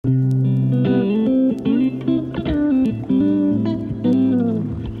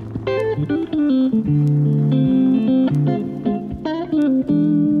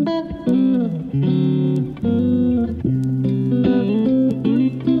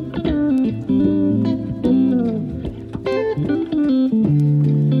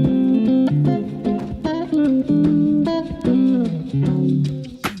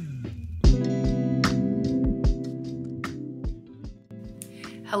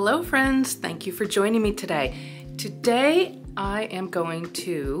Hello friends, thank you for joining me today. Today I am going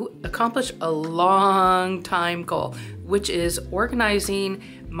to accomplish a long time goal, which is organizing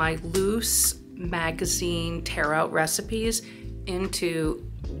my loose magazine tear out recipes into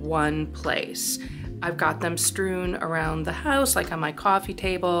one place. I've got them strewn around the house, like on my coffee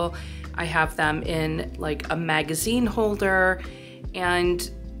table. I have them in like a magazine holder, and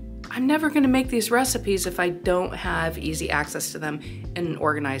I'm never gonna make these recipes if I don't have easy access to them in an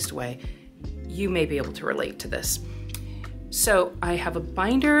organized way. You may be able to relate to this. So I have a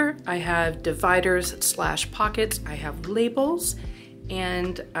binder, I have dividers / pockets, I have labels,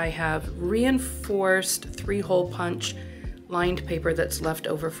 and I have reinforced 3-hole punch lined paper that's left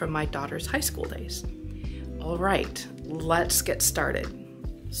over from my daughter's high school days. All right, let's get started.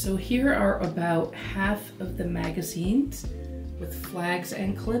 So here are about half of the magazines with flags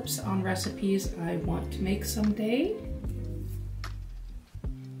and clips on recipes I want to make someday.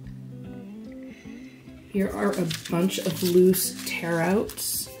 Here are a bunch of loose tear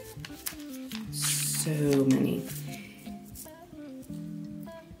outs. So many.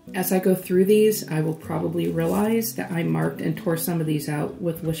 As I go through these, I will probably realize that I marked and tore some of these out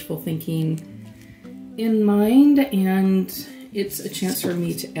with wishful thinking in mind, and it's a chance for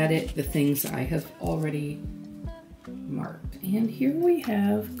me to edit the things I have already marked. And here we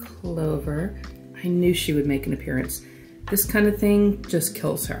have Clover. I knew she would make an appearance. This kind of thing just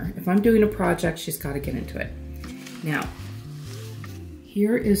kills her. If I'm doing a project, she's got to get into it. Now,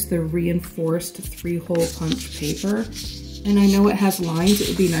 here is the reinforced 3-hole punch paper. And I know it has lines. It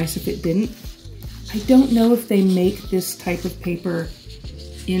would be nice if it didn't. I don't know if they make this type of paper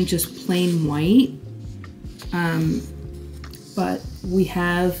in just plain white. But we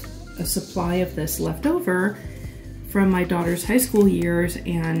have a supply of this left over from my daughter's high school years,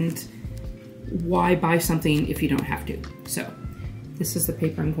 and why buy something if you don't have to? So this is the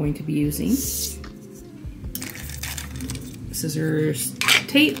paper I'm going to be using. Scissors,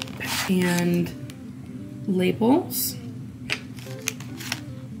 tape, and labels.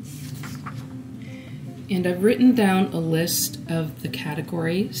 And I've written down a list of the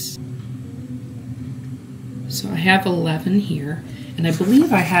categories. So I have 11 here, and I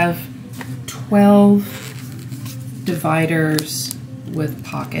believe I have 12 dividers with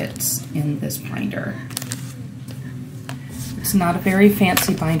pockets in this binder. It's not a very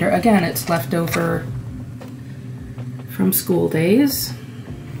fancy binder. Again, it's left over from school days.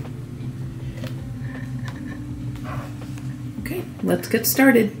 Okay, let's get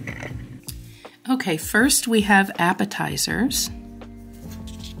started. Okay, first we have appetizers.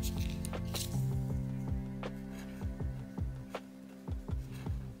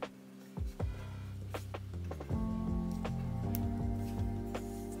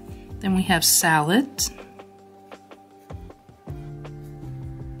 Then we have salad.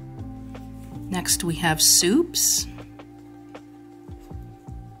 Next we have soups.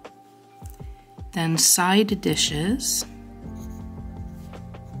 Then side dishes.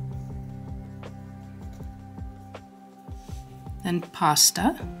 Then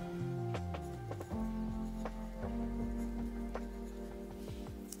pasta.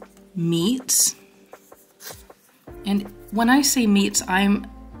 Meats. And when I say meats, I'm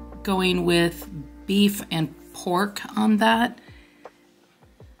going with beef and pork on that.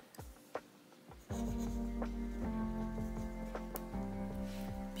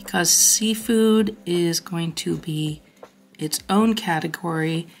 Because seafood is going to be its own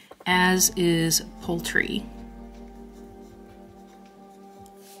category, as is poultry.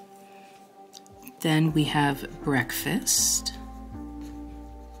 Then we have breakfast.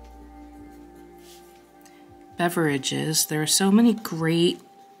 Beverages. There are so many great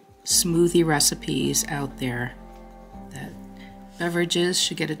smoothie recipes out there that beverages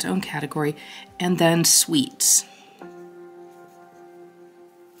should get its own category. And then sweets.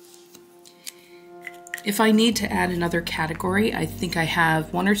 If I need to add another category, I think I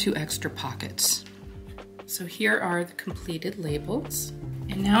have 1 or 2 extra pockets. So here are the completed labels.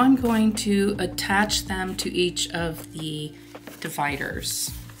 And now I'm going to attach them to each of the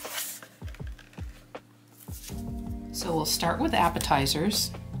dividers. So we'll start with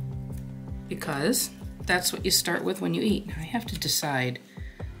appetizers, because that's what you start with when you eat. I have to decide,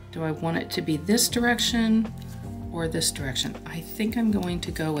 do I want it to be this direction or this direction? I think I'm going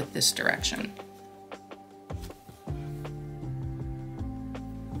to go with this direction.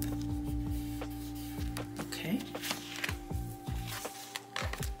 Okay.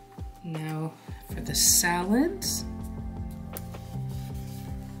 Now for the salads.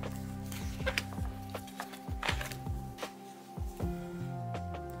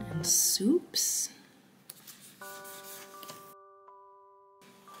 And soups.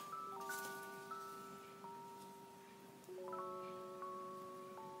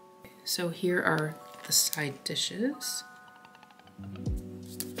 So here are the side dishes.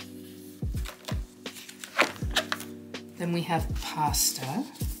 Then we have pasta.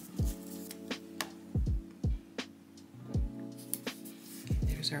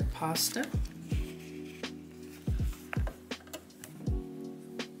 There's our pasta.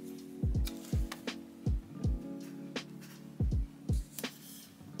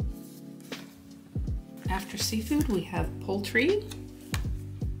 After seafood, we have poultry.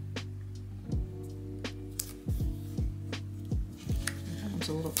 That one's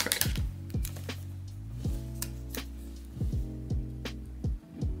a little crooked.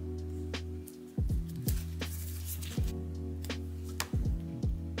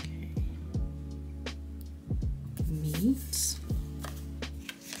 Okay. Meats.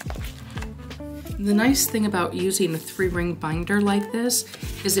 The nice thing about using a 3-ring binder like this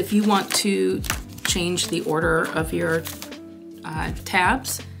is if you want to change the order of your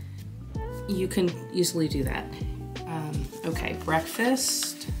tabs, you can easily do that. Okay,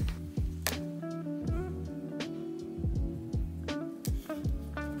 breakfast.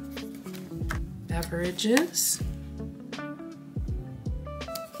 Beverages.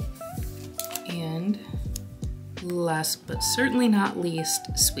 And last but certainly not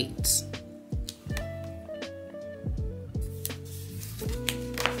least, sweets.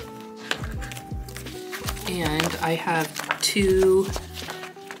 And I have 2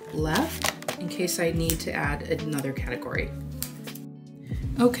 left in case I need to add another category.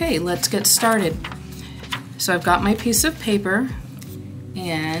 Okay, let's get started. So I've got my piece of paper,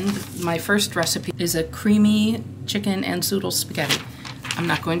 and my first recipe is a creamy chicken and zoodle spaghetti. I'm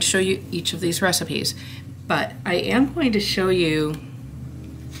not going to show you each of these recipes, but I am going to show you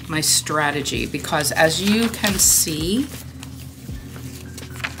my strategy, because as you can see,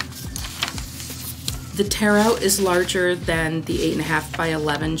 the tear out is larger than the 8.5 by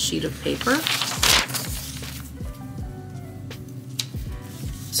 11 sheet of paper.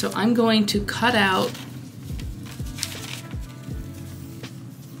 So I'm going to cut out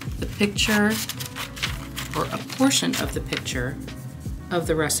the picture, or a portion of the picture of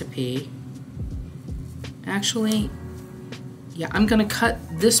the recipe. Actually, yeah, I'm gonna cut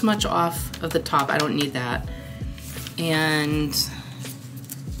this much off of the top. I don't need that. And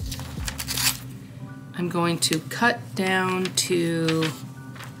I'm going to cut down to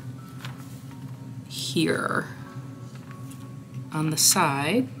here on the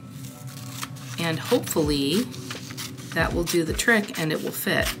side, and hopefully that will do the trick and it will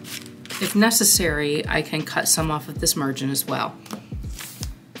fit. If necessary, I can cut some off of this margin as well.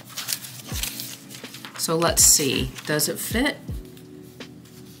 So let's see, does it fit?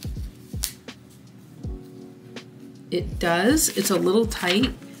 It does. It's a little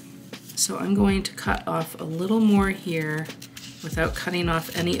tight. So I'm going to cut off a little more here without cutting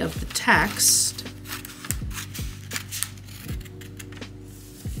off any of the text.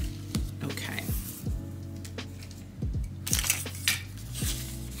 Okay.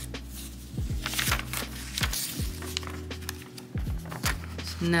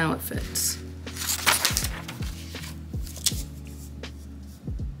 So now it fits.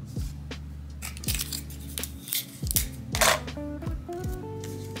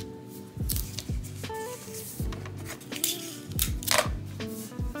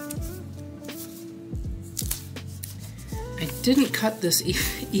 I didn't cut this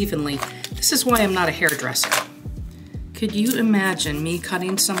evenly. This is why I'm not a hairdresser. Could you imagine me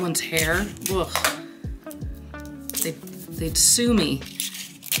cutting someone's hair? Ugh. They'd sue me.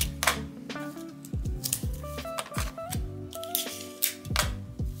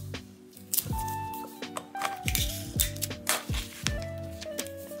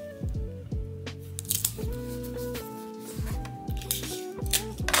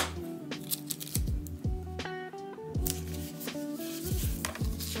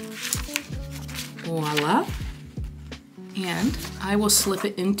 Voila. And I will slip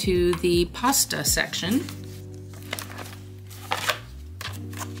it into the pasta section.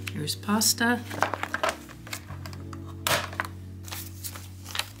 Here's pasta.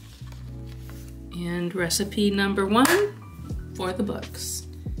 And recipe number 1 for the books.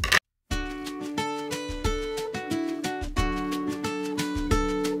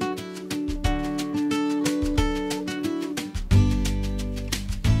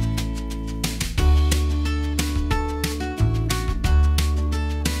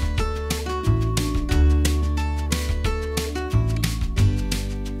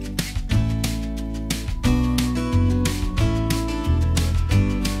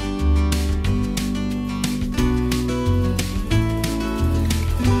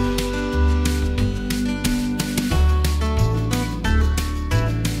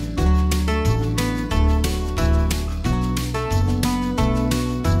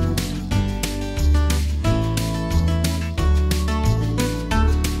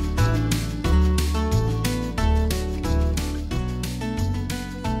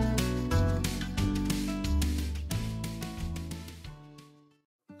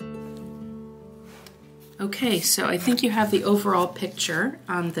 Okay, so I think you have the overall picture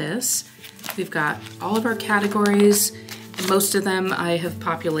on this. We've got all of our categories. Most of them I have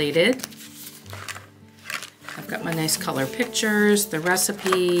populated. I've got my nice color pictures, the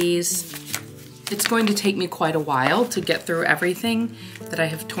recipes. It's going to take me quite a while to get through everything that I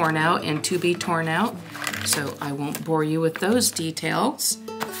have torn out and to be torn out, so I won't bore you with those details.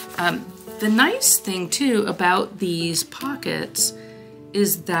 The nice thing too about these pockets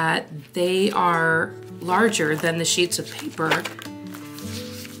is that they are larger than the sheets of paper,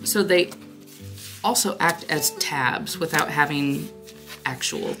 so they also act as tabs without having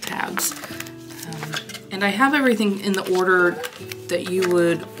actual tabs. And I have everything in the order that you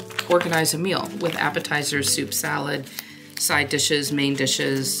would organize a meal, with appetizers, soup, salad, side dishes, main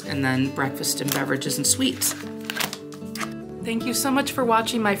dishes, and then breakfast and beverages and sweets. Thank you so much for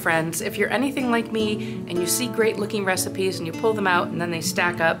watching, my friends. If you're anything like me and you see great looking recipes and you pull them out and then they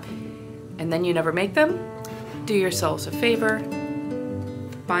stack up and then you never make them, do yourselves a favor,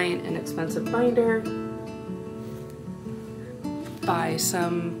 buy an inexpensive binder, buy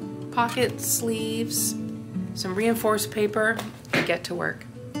some pocket sleeves, some reinforced paper, and get to work.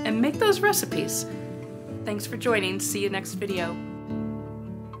 And make those recipes. Thanks for joining. See you next video.